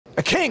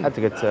king. That's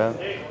a good turn.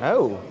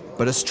 Oh.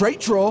 But a straight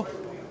draw.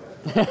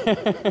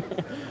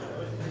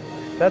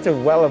 That's a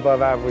well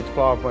above average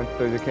flop once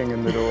there's a king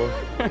in the door.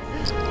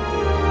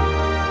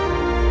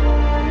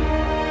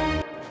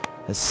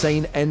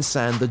 Hossein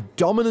Ensan, the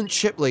dominant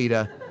chip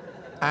leader,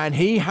 and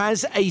he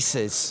has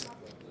aces.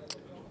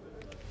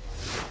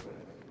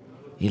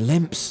 He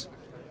limps.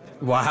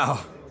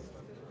 Wow.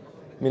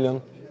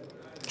 Million.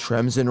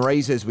 Tremsin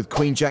raises with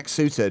queen jack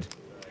suited.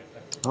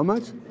 How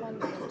much?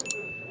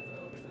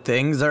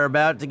 Things are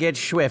about to get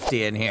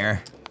swifty in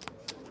here.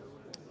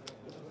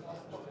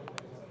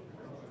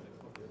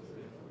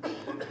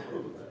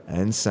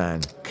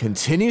 Ensan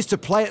continues to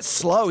play it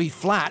slow. He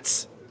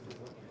flats.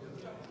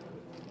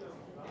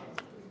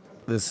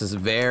 This is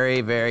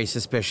very, very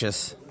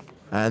suspicious.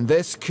 And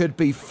this could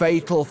be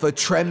fatal for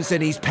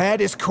Tremsin. He's paired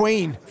his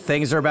queen.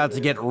 Things are about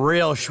to get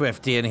real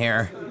swifty in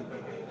here.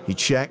 He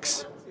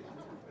checks.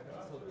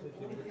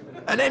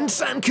 And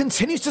Ensan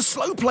continues to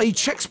slow play. He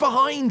checks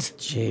behind.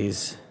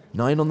 Jeez.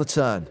 9 on the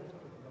turn.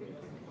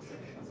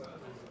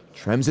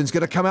 Tremsin's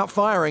going to come out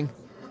firing.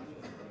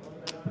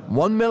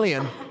 1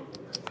 million.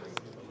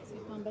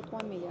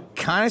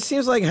 Kind of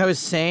seems like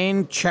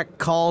Hossein check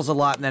calls a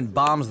lot and then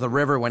bombs the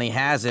river when he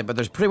has it, but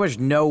there's pretty much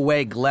no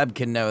way Gleb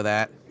can know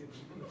that.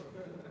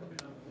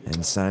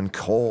 Ensan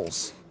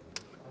calls.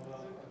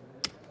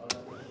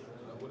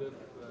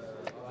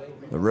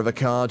 The river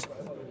card,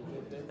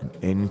 an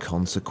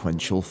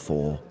inconsequential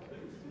 4.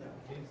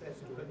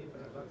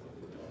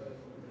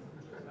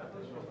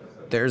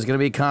 There's going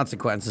to be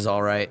consequences,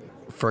 all right,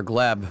 for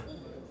Gleb.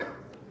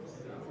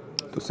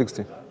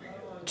 260.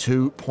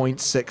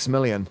 2.6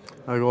 million.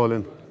 I go all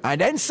in. And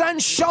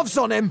Ensan shoves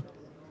on him.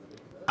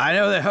 I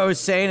know that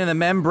Hossein and the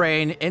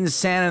membrane,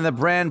 Ensan and the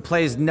brand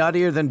plays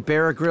nuttier than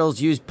Bear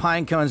Grylls used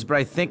pine cones, but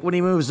I think when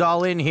he moves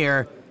all in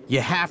here, you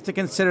have to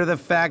consider the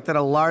fact that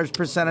a large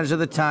percentage of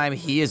the time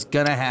he is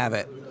gonna have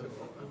it.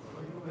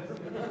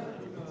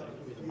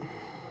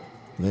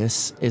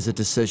 This is a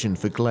decision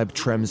for Gleb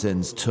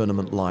Tremsin's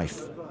tournament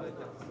life.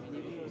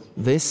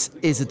 This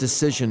is a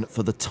decision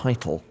for the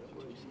title.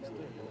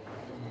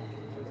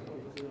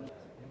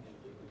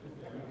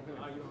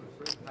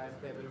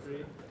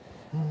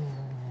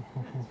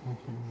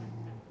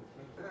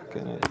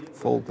 Can I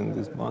fold in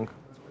this bank?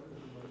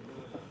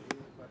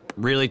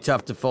 Really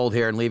tough to fold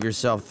here and leave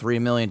yourself 3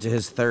 million to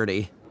his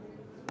 30.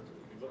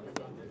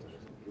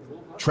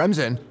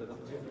 Tremsin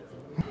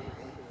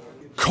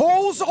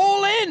calls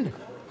all in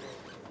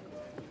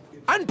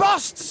and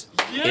busts.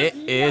 It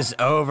is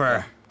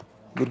over.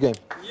 Good game.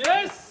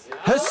 Yes!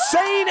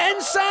 Hossein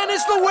Ensan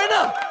is the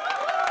winner.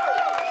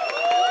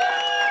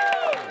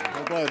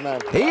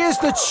 He is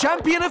the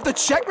champion of the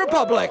Czech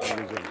Republic.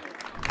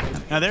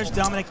 Now there's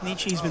Dominik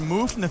Nitsche. He's been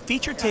moved from the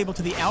feature table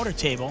to the outer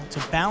table to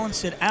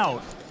balance it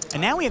out.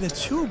 And now we have the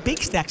 2 big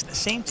stacks at the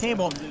same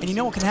table, and you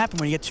know what can happen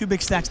when you get 2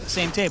 big stacks at the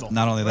same table.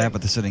 Not only that,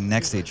 but they're sitting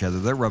next to each other.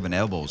 They're rubbing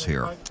elbows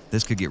here.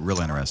 This could get real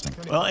interesting.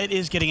 Well, it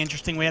is getting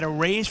interesting. We had a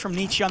raise from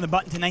Nitsche on the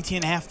button to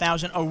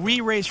 19,500, a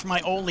re-raise from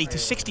Ioli to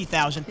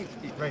 60,000.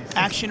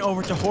 Action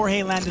over to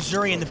Jorge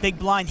Landazuri in the big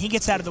blind. He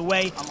gets out of the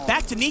way.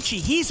 Back to Nitsche.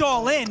 He's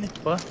all in.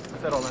 What?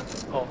 Settle in.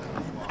 Oh.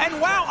 And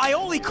wow,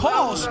 Ioli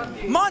calls.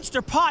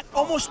 Monster pot,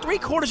 almost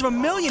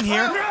 $750,000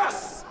 here.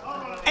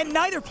 And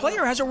neither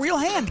player has a real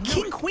hand.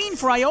 King-Queen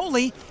for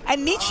Ioli,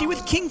 and Nitsche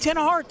with King-10 of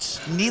hearts.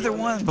 Neither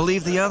one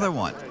believed the other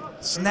one.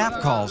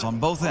 Snap calls on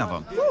both of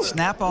them.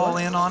 Snap all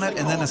in on it,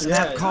 and then a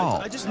snap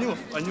call. I knew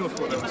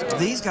it.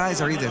 These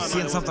guys are either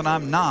seeing something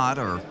I'm not,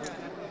 or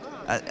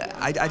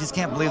I just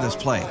can't believe this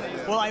play.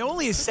 Well,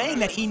 Ioli is saying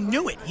that he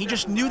knew it. He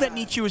just knew that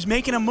Nitsche was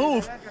making a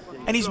move,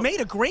 and he's made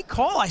a great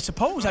call, I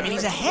suppose. I mean,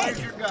 he's ahead.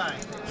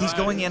 He's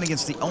going in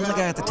against the only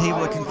guy at the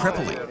table that can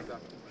cripple him.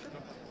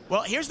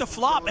 Well, here's the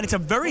flop, and it's a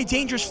very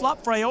dangerous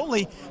flop for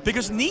Ioli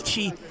because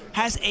Nitsche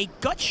has a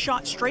gut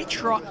shot straight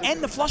draw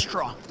and the flush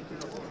draw.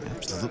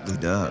 Absolutely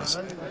does.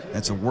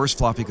 That's the worst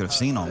flop he could have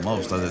seen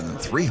almost, other than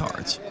 3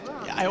 hearts.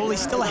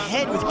 Ioli's still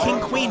ahead with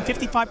King-Queen,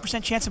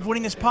 55% chance of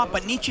winning this pot,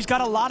 but Nitsche's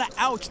got a lot of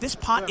outs. This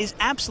pot is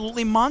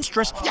absolutely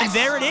monstrous. Yes! And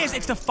there it is.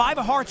 It's the 5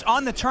 of hearts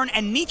on the turn,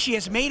 and Nitsche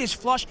has made his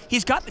flush.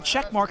 He's got the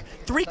check mark.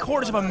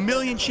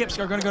 $750,000 chips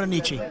are going to go to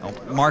Nitsche.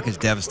 Oh, Mark is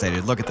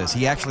devastated. Look at this.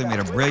 He actually made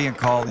a brilliant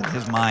call in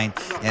his mind,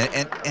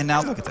 and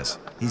now look at this.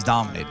 He's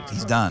dominated.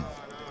 He's done.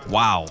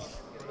 Wow.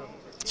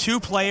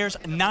 2 players,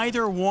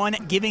 neither one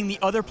giving the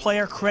other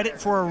player credit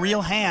for a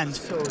real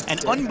hand. An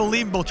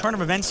unbelievable turn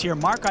of events here.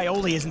 Mark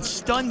Ioli is in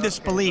stunned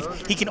disbelief.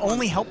 He can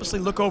only helplessly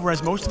look over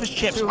as most of his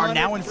chips are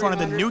now in front of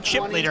the new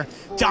chip leader,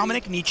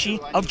 Dominik Nitsche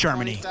of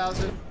Germany.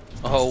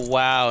 Oh,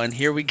 wow. And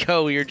here we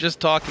go. We were just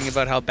talking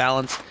about how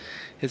balanced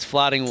his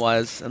flatting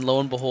was. And lo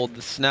and behold,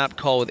 the snap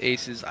call with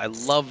aces. I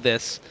love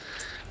this.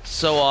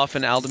 So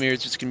often, Aldemir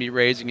is just going to be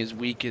raising his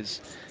weak as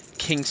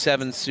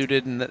King-7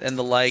 suited and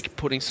the like,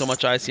 putting so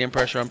much ICM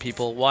pressure on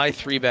people. Why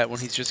 3-bet when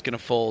he's just going to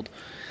fold?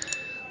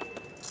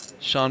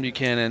 Sean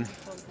Buchanan,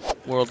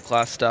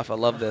 world-class stuff. I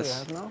love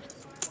this.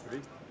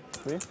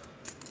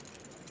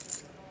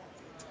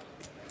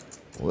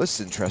 Well, this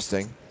is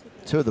interesting.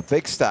 2 of the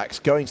big stacks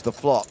going to the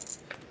flop.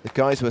 the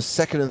guys who are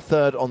second and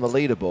third on the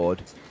leaderboard.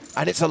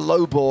 And it's a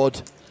low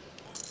board.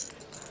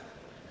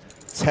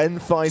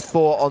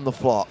 10-5-4 on the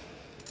flop.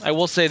 I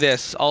will say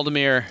this,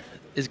 Aldemir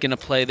is going to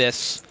play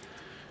this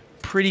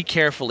pretty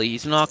carefully.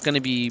 He's not going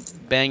to be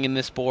banging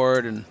this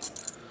board and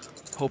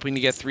hoping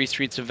to get 3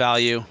 streets of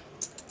value.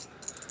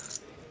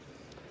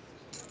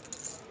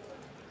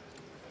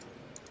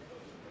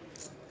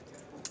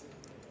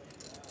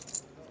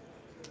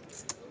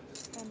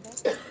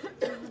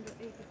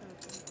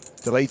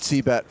 Delayed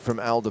C-bet from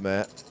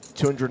Aldemir,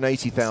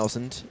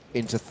 280,000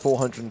 into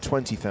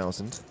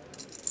 420,000.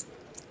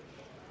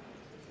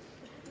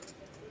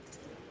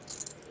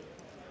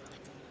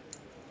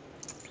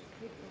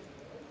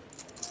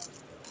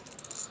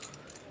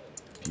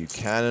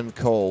 Buchanan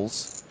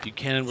calls.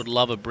 Buchanan would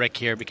love a brick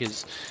here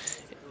because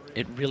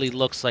it really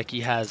looks like he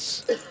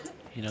has,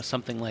 you know,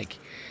 something like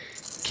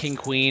king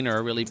queen or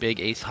a really big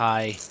ace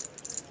high.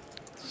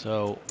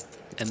 So,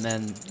 and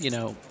then, you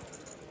know,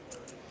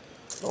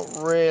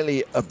 Not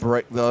really a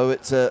brick though,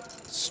 it's a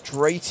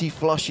straighty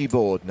flushy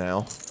board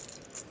now.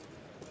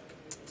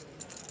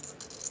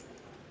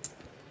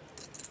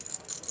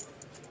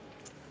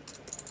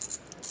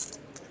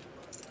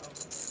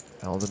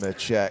 Aldemir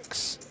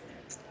checks.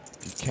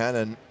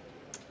 Buchanan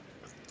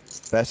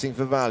betting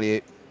for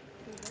value.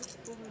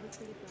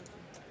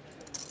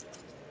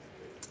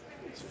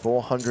 It's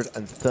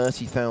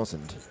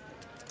 430,000.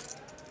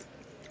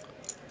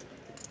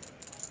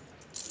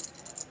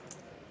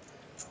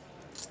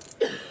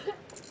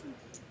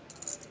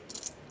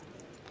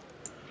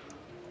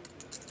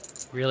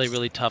 really,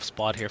 really tough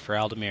spot here for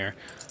Aldemir.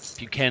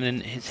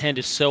 Buchanan, his hand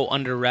is so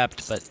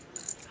under-repped, but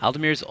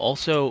Aldemir is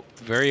also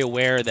very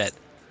aware that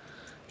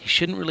he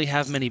shouldn't really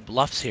have many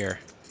bluffs here.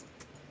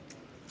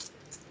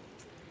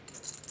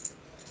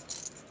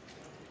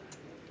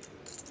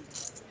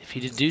 If he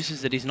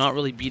deduces that he's not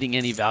really beating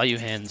any value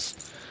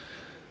hands,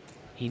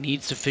 he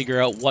needs to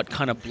figure out what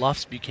kind of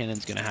bluffs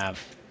Buchanan's going to have.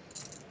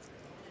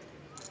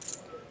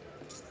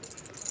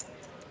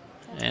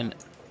 And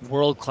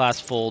world-class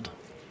fold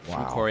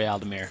from Koray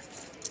Aldemir.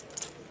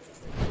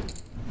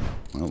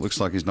 Well, it looks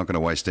like he's not going to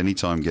waste any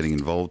time getting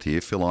involved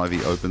here. Phil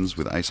Ivey opens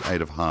with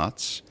ace-8 of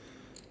hearts.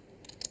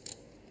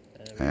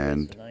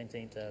 And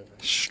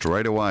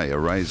straight away, a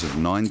raise of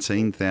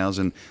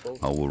 19,000.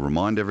 I will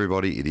remind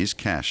everybody it is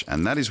cash,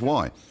 and that is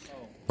why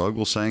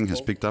Vogelsang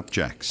has picked up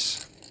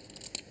jacks.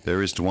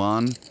 There is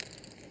Dwan,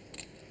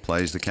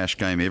 plays the cash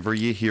game every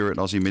year here at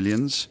Aussie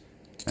Millions,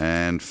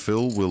 and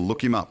Phil will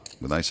look him up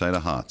with ace-8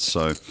 of hearts.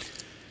 So a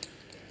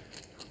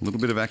little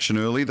bit of action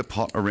early. The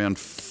pot around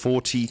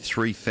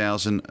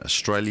 43,000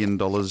 Australian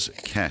dollars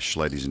cash,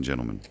 ladies and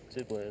gentlemen.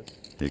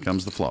 Here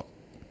comes the flop.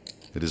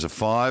 It is a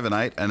 5, an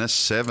 8, and a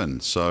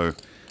 7. So,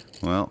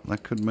 well,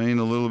 that could mean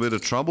a little bit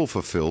of trouble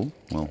for Phil.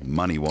 Well,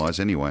 money-wise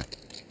anyway.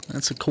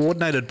 It's a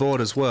coordinated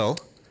board as well.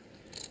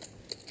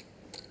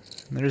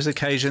 And there is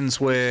occasions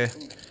where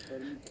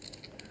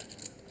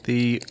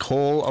the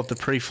call of the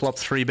pre-flop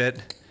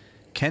 3-bet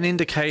can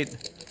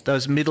indicate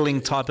those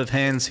middling type of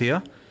hands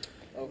here.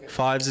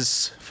 5s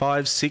is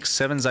 5s, 6s,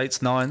 7s,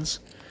 8s,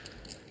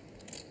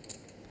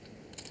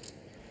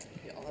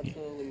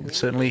 9s. It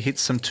certainly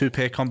hits some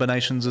 2-pair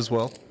combinations as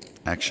well.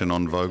 Action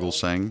on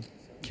Vogelsang,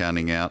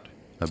 counting out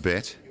a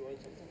bet.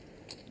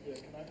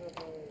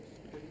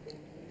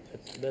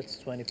 That's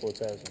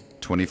 24,000.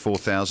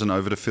 24,000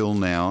 over to Phil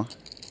now.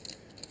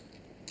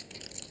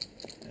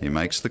 He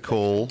makes the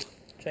call.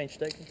 Change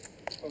taken.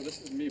 Oh,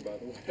 this is me, by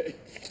the way.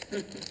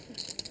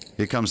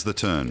 Here comes the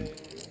turn.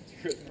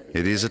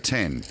 It is a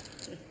 10.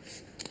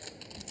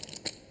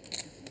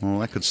 Well,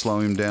 that could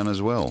slow him down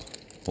as well.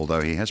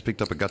 Although he has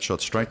picked up a gut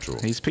shot straight draw.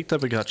 He's picked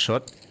up a gut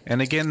shot.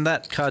 And again,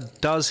 that card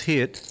does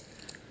hit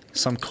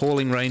some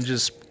calling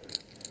ranges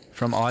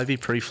from Ivey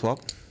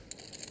pre-flop.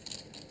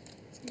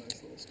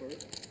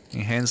 He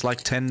hands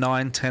like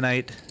 10-9,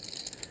 10-8,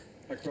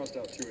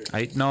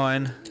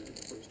 8-9.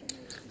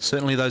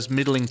 Certainly those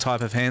middling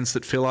type of hands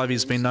that Phil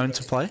Ivey's been known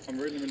to play.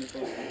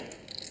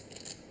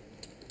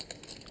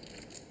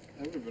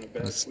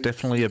 It's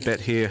definitely a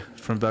bet here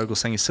from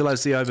Vogelsang. He still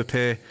has the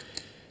overpair.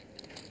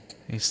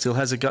 He still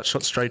has a gut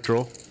shot straight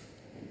draw.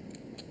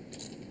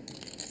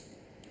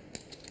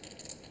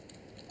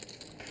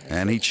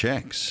 And he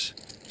checks.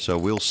 So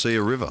we'll see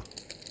a river.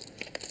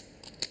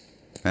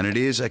 And it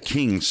is a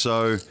king.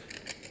 So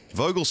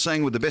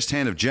Vogelsang with the best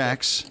hand of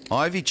jacks.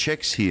 Ivey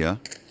checks here.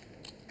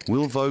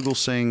 Will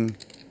Vogelsang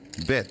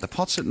bet? The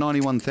pot's at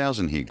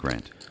 91,000 here,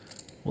 Grant.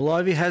 Well,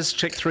 Ivey has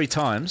checked 3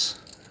 times.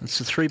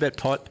 It's a 3-bet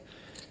pot.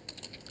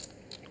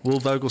 Will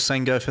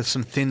Vogelsang go for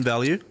some thin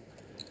value?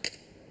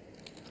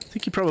 I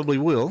think he probably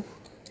will.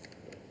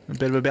 A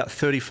bet of about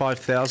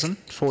 35,000,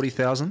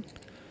 40,000.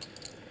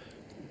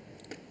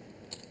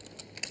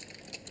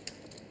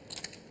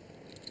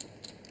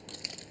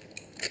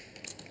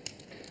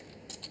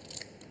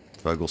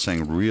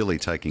 Vogelsang really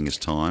taking his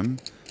time.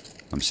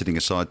 I'm sitting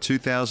aside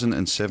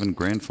 2007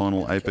 Grand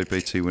Final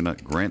APPT winner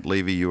Grant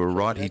Levy. You were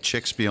right, he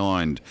checks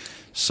behind.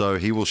 So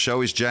he will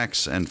show his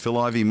jacks and Phil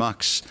Ivey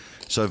mucks.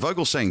 So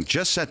Vogelsang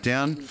just sat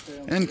down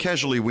and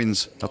casually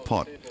wins a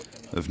pot.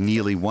 of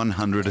nearly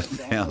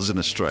 100,000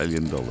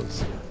 Australian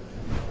dollars.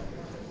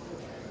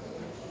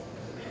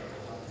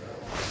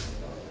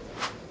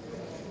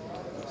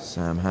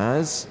 Sam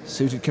has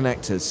suited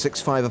connectors,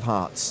 6-5 of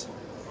hearts.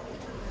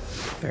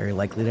 Very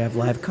likely to have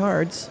live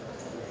cards.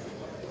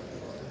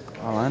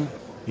 All on.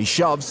 He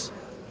shoves.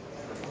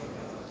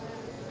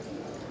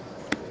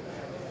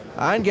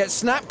 And gets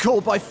snap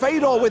called by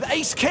Fedor with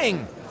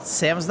ace-king.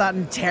 Sam's not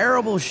in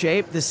terrible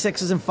shape. The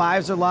 6s and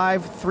 5s are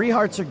live. 3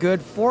 hearts are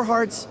good. 4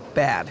 hearts,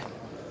 bad.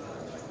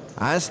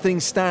 As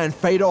things stand,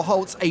 Fedor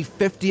Holz a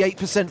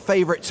 58%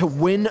 favorite to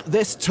win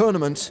this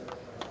tournament.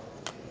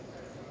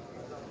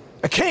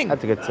 A king.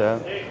 That's a good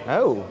serve.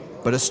 Oh.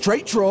 But a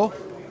straight draw.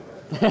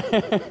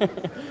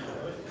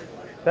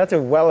 That's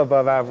a well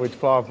above average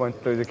flop once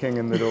there's a king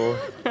in the door.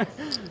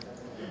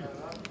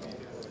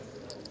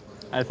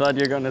 I thought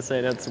you were going to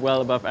say that's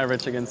well above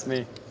average against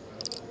me.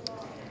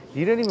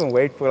 You don't even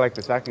wait for like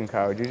the second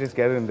card. You just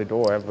get it in the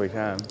door every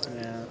time.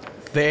 Yeah.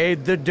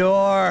 Fade the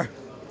door.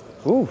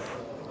 Oof.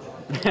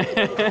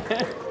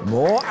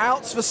 More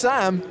outs for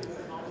Sam.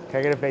 Can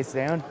I get a face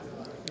down?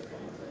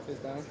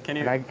 Can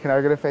you Can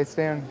I get a face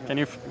down? can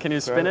you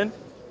spin it?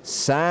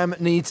 Sam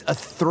needs a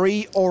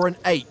 3 or an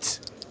 8.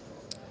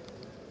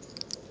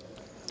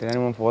 Did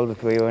anyone fold a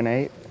 3 or an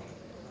 8?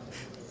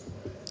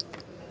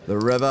 The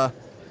river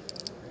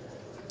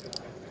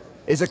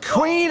is a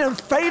queen, and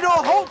Fedor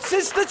Holz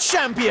is the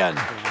champion.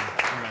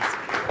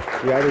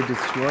 You either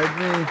destroyed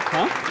me.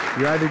 Huh?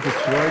 You either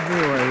destroyed me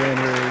or I ran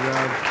really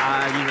well.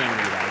 You ran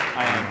really well.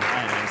 I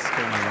was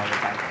screaming all the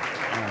time.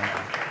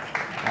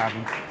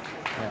 Happens.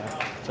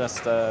 Yeah.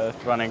 Just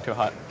running too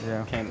hot.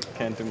 Yeah.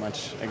 Can't do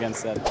much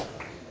against that.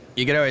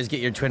 You could always get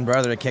your twin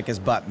brother to kick his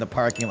butt in the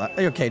parking lot.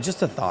 Okay,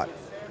 just a thought.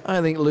 I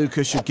think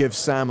Lucas should give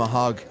Sam a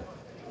hug.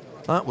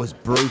 That was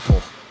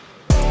brutal.